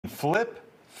Flip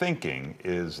thinking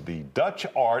is the Dutch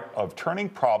art of turning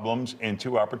problems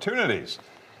into opportunities.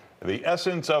 The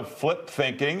essence of flip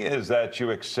thinking is that you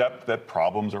accept that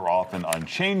problems are often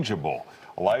unchangeable.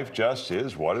 Life just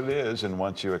is what it is, and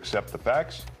once you accept the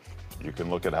facts, you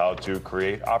can look at how to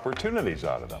create opportunities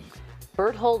out of them.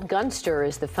 Berthold Gunster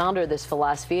is the founder of this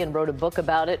philosophy and wrote a book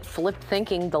about it, Flip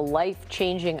Thinking, the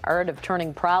life-changing art of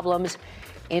turning problems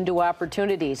into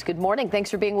opportunities. Good morning.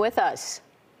 Thanks for being with us.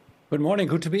 Good morning.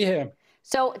 Good to be here.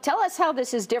 So tell us how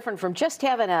this is different from just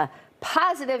having a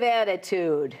positive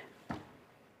attitude.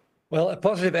 Well, a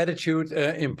positive attitude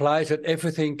implies that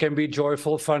everything can be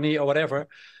joyful, funny, or whatever.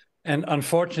 And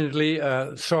unfortunately,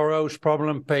 sorrows,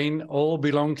 problem, pain all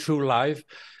belong to life.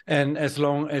 And as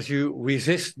long as you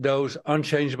resist those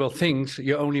unchangeable things,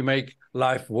 you only make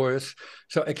life worse.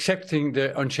 So accepting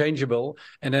the unchangeable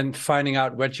and then finding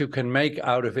out what you can make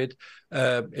out of it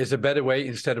is a better way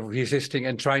instead of resisting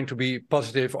and trying to be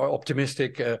positive or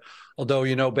optimistic, although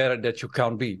you know better that you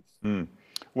can't be. Mm.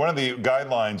 One of the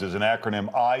guidelines is an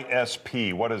acronym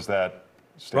ISP. What does that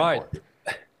stand for?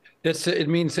 It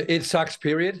means it sucks,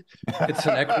 period. It's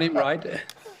an acronym, right?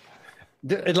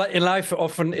 In life,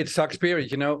 often it sucks,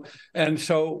 period, you know. And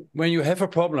so when you have a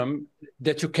problem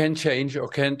that you can change or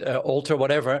can't alter,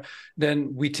 whatever,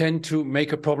 then we tend to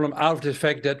make a problem out of the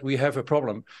fact that we have a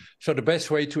problem. So the best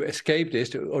way to escape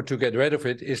this or to get rid of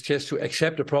it is just to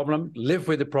accept the problem, live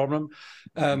with the problem,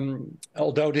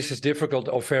 although this is difficult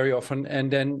or very often, and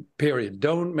then period.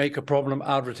 Don't make a problem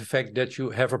out of the fact that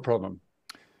you have a problem.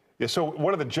 Yeah, so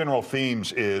one of the general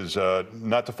themes is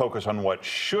not to focus on what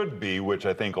should be, which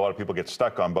I think a lot of people get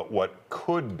stuck on, but what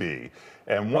could be.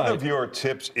 And one of your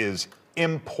tips is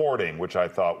importing, which I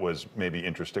thought was maybe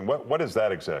interesting. What is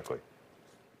that exactly?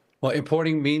 Well,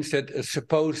 importing means that a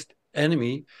supposed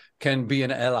enemy can be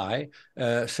an ally.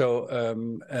 If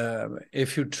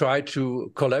you try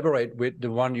to collaborate with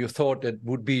the one you thought that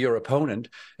would be your opponent,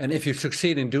 and if you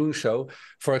succeed in doing so,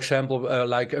 for example,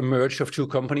 like a merge of two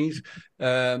companies,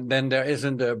 then there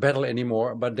isn't a battle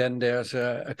anymore, but then there's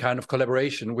a kind of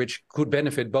collaboration which could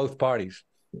benefit both parties.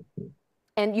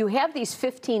 And you have these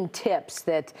 15 tips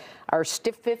that are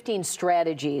 15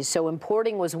 strategies. So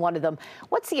importing was one of them.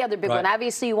 What's the other big one?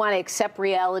 Obviously, you want to accept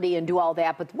reality and do all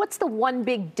that. But what's the one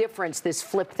big difference this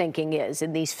flip thinking is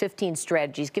in these 15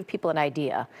 strategies? Give people an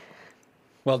idea.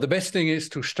 Well, the best thing is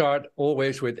to start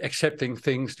always with accepting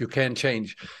things you can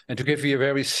change. And to give you a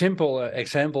very simple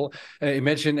example,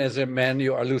 imagine as a man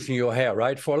you are losing your hair,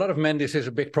 right? For a lot of men, this is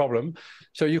a big problem.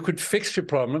 So you could fix the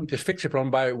problem, just fix the problem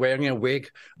by wearing a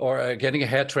wig or getting a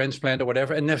hair transplant or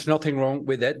whatever. And there's nothing wrong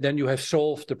with that. Then you have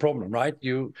solved the problem, right?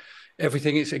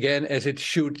 Everything is again as it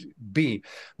should be.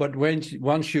 But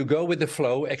once you go with the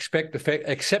flow, accept the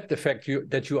fact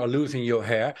that you are losing your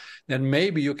hair, then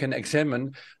maybe you can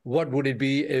examine what would it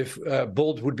be if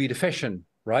bald would be the fashion,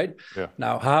 right? Yeah.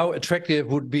 Now, how attractive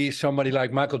would be somebody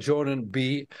like Michael Jordan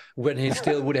be when he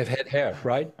still would have had hair,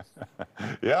 right?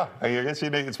 Yeah, I guess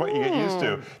it's what you get used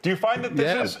to. Do you find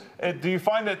that do you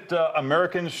find that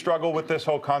Americans struggle with this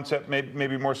whole concept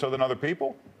maybe more so than other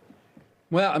people?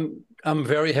 Well, I'm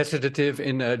very hesitative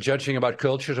in judging about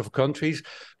cultures of countries,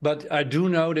 but I do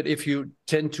know that if you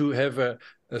tend to have a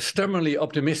stubbornly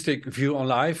optimistic view on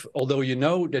life, although you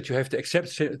know that you have to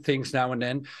accept things now and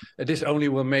then, this only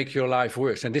will make your life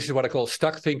worse. And this is what I call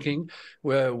stuck thinking,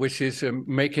 which is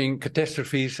making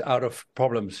catastrophes out of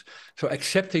problems. So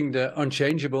accepting the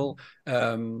unchangeable,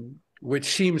 which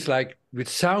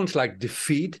sounds like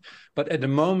defeat, but at the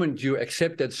moment you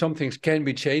accept that some things can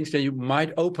be changed, then you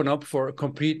might open up for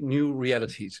complete new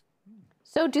realities.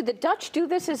 So do the Dutch do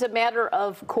this as a matter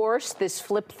of course, this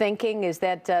flip thinking? Is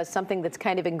that something that's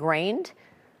kind of ingrained?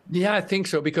 Yeah, I think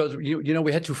so, because you know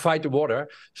we had to fight the water.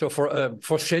 So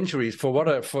for centuries,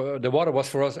 the water was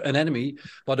for us an enemy,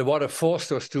 but the water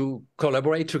forced us to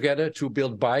collaborate together, to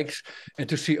build bikes, and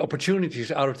to see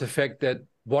opportunities out of the fact that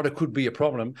water could be a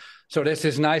problem. So there's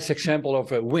this nice example of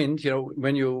wind. You know,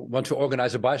 when you want to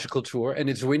organize a bicycle tour and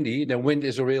it's windy, then wind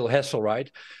is a real hassle, right?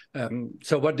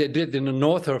 So what they did in the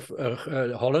north of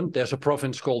Holland, there's a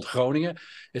province called Groningen.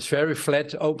 It's very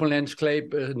flat, open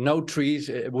landscape, no trees,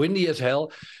 windy as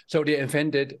hell. So they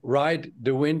invented ride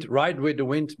with the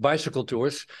wind bicycle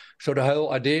tours. So the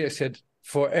whole idea is that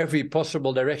for every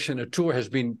possible direction, a tour has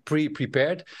been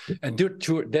pre-prepared, and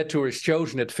that tour is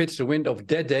chosen that fits the wind of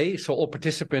that day. So all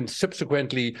participants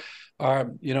subsequently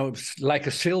are, you know, like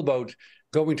a sailboat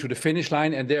going to the finish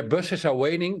line, and their buses are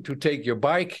waiting to take your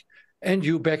bike and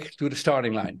you back to the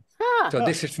starting line. So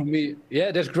this is for me,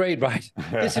 yeah, that's great, right?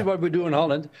 This is what we do in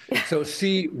Holland. So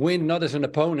see wind not as an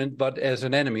opponent, but as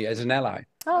an enemy, as an ally.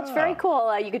 Oh, it's very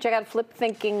cool. You can check out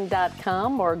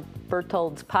flipthinking.com or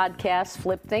Berthold's podcast,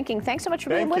 Flip Thinking. Thanks so much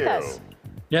for being with us.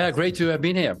 Yeah, great to have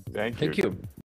been here. Thank you. Thank you.